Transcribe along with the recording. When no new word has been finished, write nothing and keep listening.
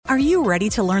Are you ready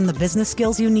to learn the business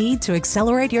skills you need to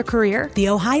accelerate your career? The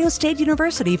Ohio State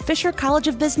University Fisher College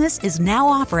of Business is now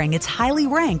offering its highly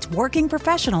ranked Working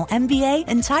Professional MBA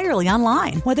entirely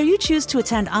online. Whether you choose to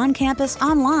attend on campus,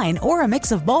 online, or a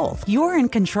mix of both, you're in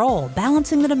control,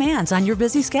 balancing the demands on your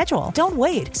busy schedule. Don't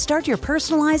wait. Start your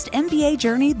personalized MBA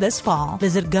journey this fall.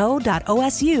 Visit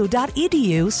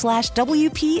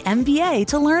go.osu.edu/WPMBA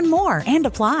to learn more and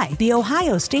apply. The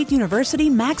Ohio State University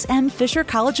Max M. Fisher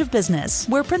College of Business,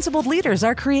 where principled leaders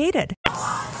are created.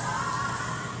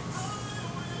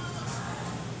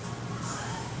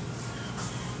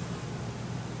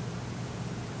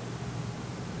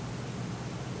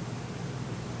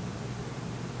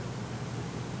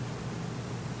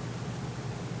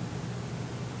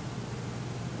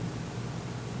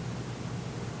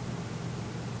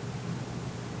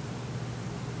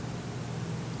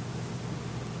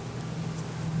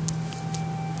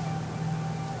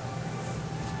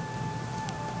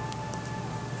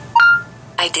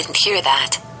 I didn't hear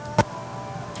that.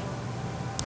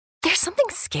 There's something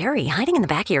scary hiding in the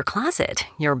back of your closet.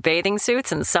 Your bathing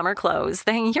suits and summer clothes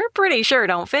that you're pretty sure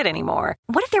don't fit anymore.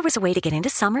 What if there was a way to get into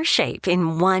summer shape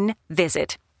in one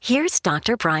visit? Here's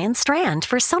Dr. Brian Strand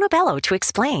for Sonobello to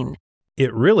explain.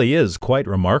 It really is quite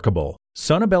remarkable.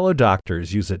 Sonobello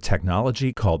doctors use a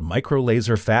technology called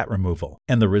microlaser fat removal,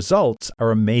 and the results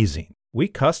are amazing. We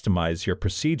customize your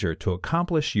procedure to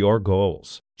accomplish your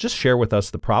goals. Just share with us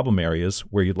the problem areas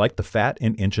where you'd like the fat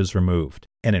in inches removed.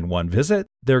 And in one visit,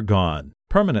 they're gone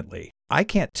permanently. I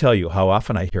can't tell you how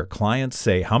often I hear clients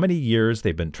say how many years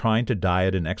they've been trying to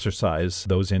diet and exercise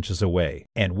those inches away.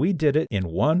 And we did it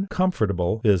in one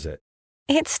comfortable visit.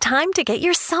 It's time to get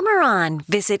your summer on.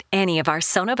 Visit any of our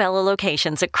Sonobello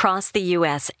locations across the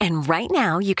U.S. and right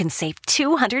now you can save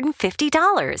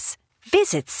 $250.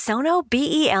 Visit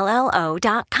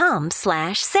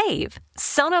sonobello.com/save.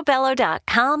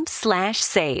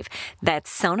 sonobello.com/save.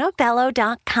 That's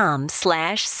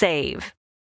sonobello.com/save.